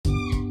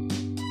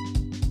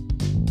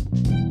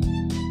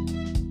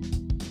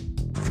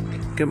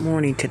Good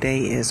morning. Today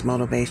is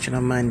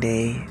Motivational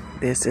Monday.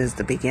 This is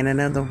the beginning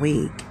of the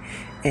week,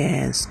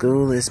 and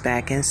school is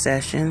back in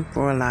session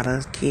for a lot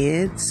of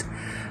kids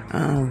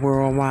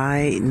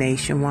worldwide,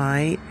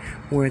 nationwide,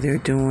 where they're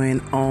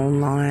doing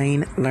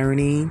online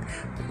learning,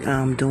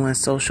 doing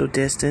social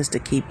distance to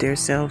keep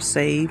themselves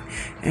safe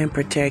and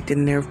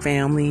protecting their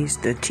families,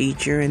 the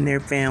teacher and their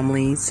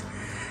families.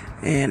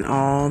 And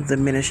all the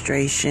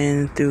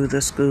administration through the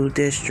school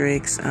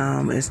districts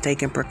is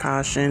taking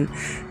precaution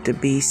to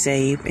be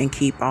safe and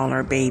keep all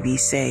our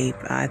babies safe.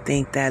 I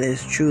think that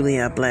is truly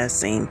a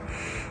blessing.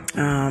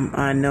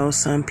 I know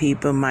some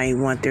people might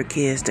want their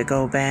kids to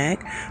go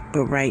back,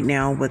 but right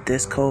now with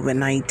this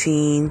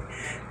COVID-19,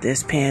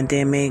 this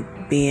pandemic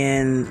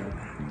being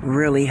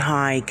really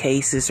high,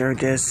 cases are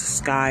just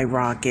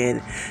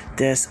skyrocket,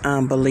 just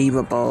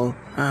unbelievable.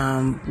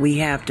 We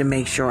have to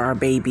make sure our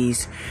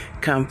babies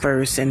come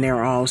first and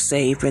they're all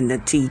safe, and the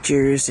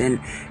teachers and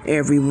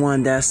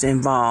everyone that's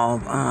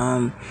involved,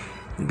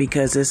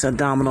 because it's a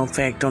domino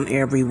effect on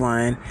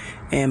everyone.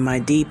 And my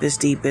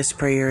deepest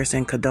prayers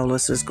and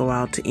condolences go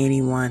out to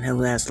anyone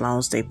who has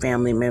lost a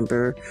family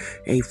member,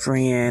 a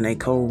friend, a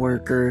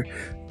co-worker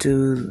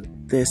to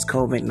this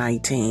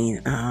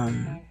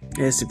COVID-19.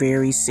 It's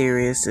very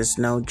serious. It's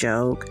no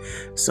joke.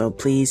 So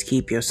please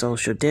keep your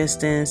social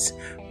distance,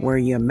 wear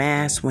your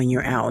mask when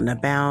you're out and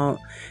about,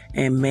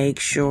 and make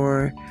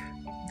sure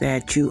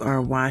that you are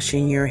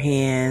washing your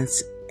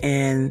hands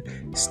and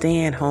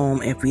staying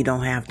home if you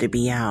don't have to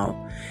be out.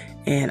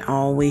 And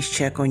always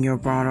check on your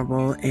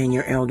vulnerable and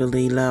your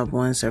elderly loved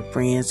ones or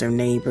friends or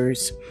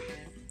neighbors,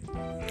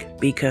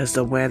 because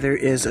the weather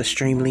is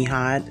extremely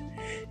hot.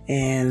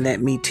 And let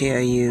me tell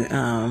you,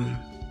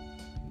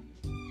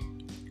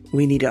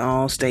 we need to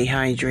all stay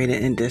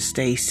hydrated and just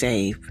stay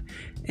safe.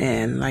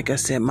 And like I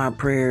said, my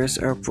prayers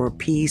are for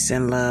peace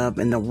and love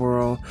in the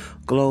world,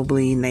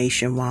 globally,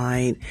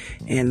 nationwide,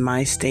 in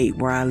my state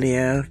where I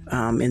live,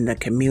 in the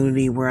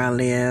community where I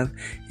live,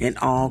 in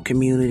all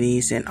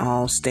communities, in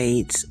all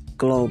states,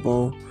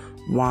 global,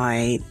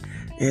 wide.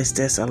 It's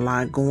just a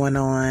lot going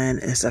on.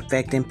 It's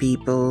affecting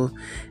people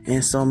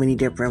in so many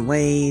different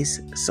ways.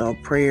 So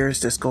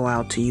prayers just go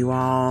out to you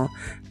all.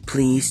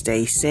 Please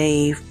stay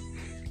safe.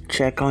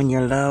 Check on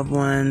your loved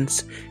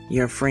ones,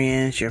 your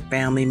friends, your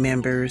family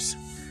members,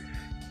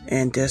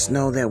 and just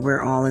know that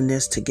we're all in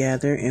this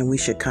together and we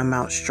should come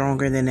out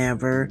stronger than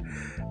ever.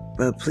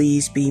 But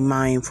please be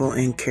mindful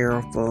and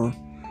careful,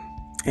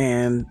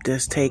 and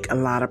just take a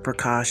lot of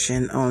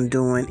precaution on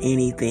doing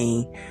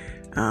anything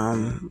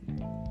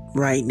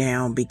right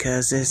now,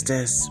 because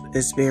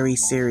it's very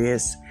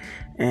serious.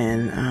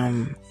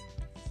 And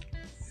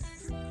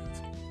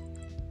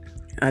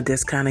I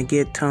just kind of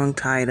get tongue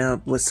tied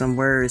up with some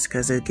words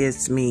because it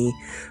gets me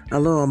a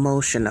little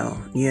emotional,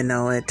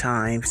 at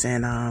times.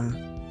 And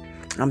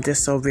I'm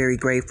just so very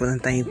grateful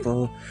and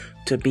thankful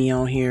to be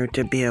on here,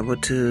 to be able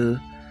to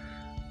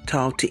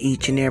talk to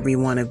each and every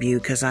one of you,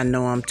 because I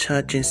know I'm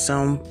touching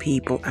some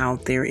people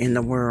out there in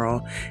the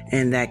world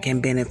and that can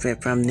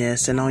benefit from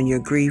this. And on your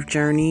grief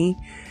journey,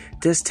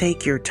 just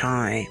take your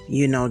time,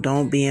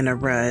 don't be in a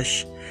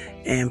rush,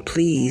 and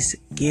please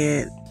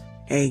get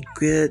a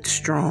good,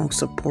 strong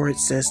support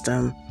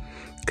system,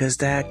 because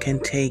that can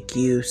take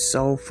you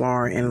so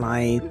far in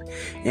life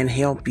and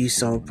help you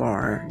so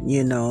far.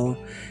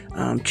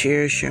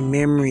 Cherish your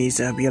memories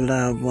of your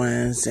loved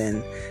ones,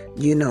 and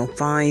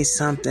find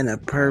something, a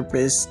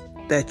purpose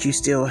that you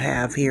still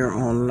have here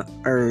on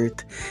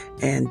earth,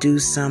 and do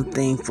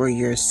something for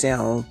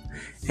yourself.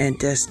 And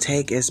just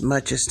take as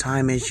much as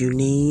time as you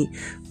need.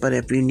 But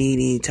if you need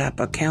any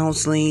type of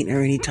counseling or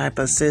any type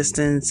of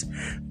assistance,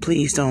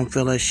 please don't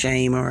feel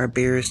ashamed or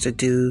embarrassed to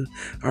do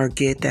or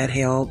get that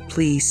help.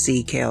 Please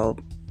seek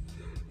help.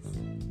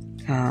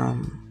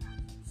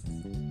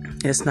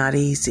 It's not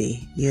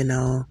easy,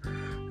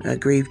 a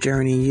grief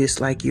journey. Just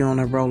like you're on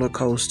a roller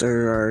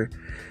coaster, or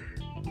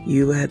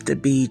you at the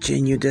beach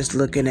and you're just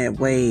looking at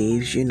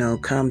waves,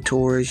 come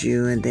towards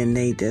you, and then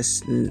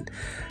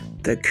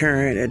the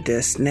current will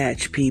just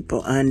snatch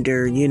people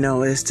under.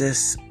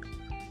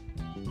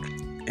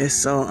 It's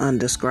so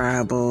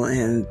undescribable,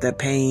 and the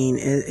pain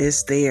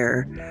is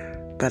there.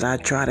 But I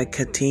try to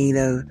continue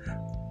to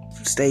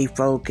stay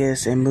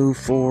focused and move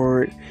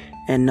forward,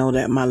 and know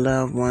that my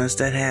loved ones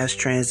that has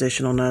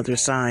transitioned on the other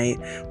side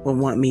will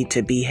want me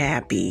to be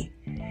happy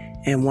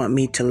and want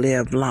me to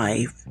live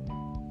life.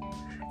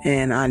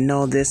 And I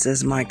know this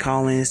is my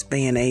calling, is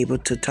being able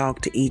to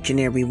talk to each and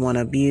every one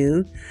of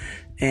you,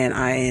 and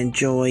I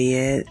enjoy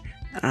it.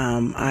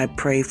 I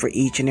pray for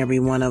each and every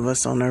one of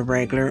us on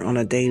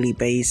a daily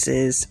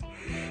basis.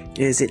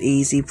 Is it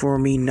easy for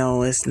me?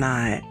 No, it's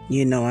not.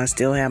 I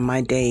still have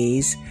my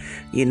days.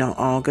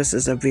 August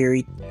is a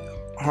very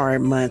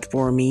hard month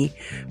for me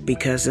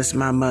because it's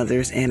my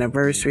mother's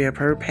anniversary of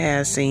her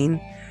passing,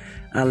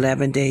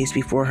 11 days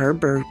before her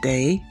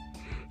birthday.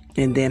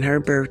 And then her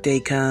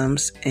birthday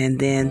comes, and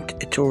then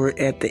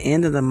at the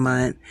end of the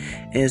month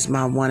is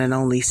my one and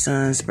only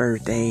son's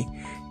birthday,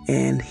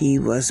 and he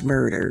was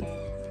murdered.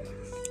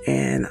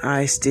 And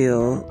I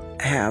still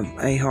have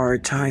a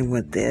hard time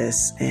with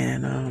this.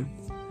 And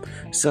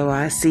so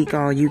I seek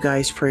all you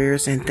guys'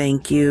 prayers and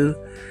thank you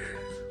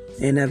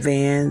in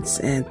advance.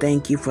 And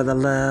thank you for the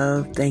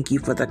love. Thank you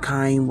for the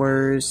kind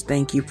words.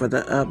 Thank you for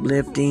the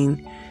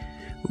uplifting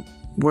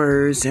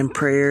words and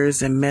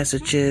prayers and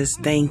messages.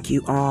 Thank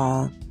you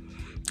all.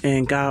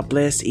 And God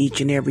bless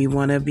each and every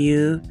one of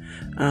you.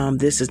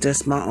 This is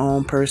just my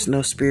own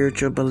personal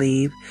spiritual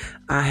belief.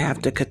 I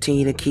have to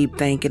continue to keep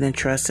thanking and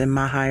trusting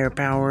my higher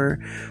power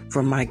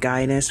for my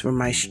guidance, for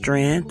my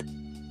strength,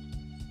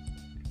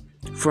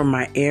 for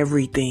my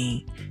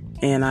everything.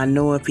 And I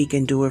know if He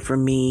can do it for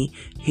me,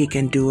 He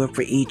can do it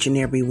for each and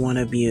every one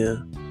of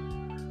you.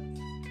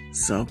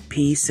 So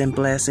peace and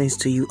blessings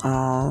to you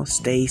all.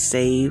 Stay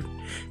safe.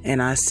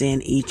 And I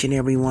send each and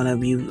every one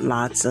of you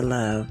lots of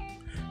love.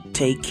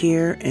 Take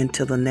care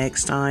until the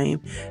next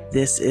time.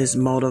 This is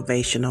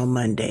Motivational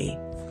Monday.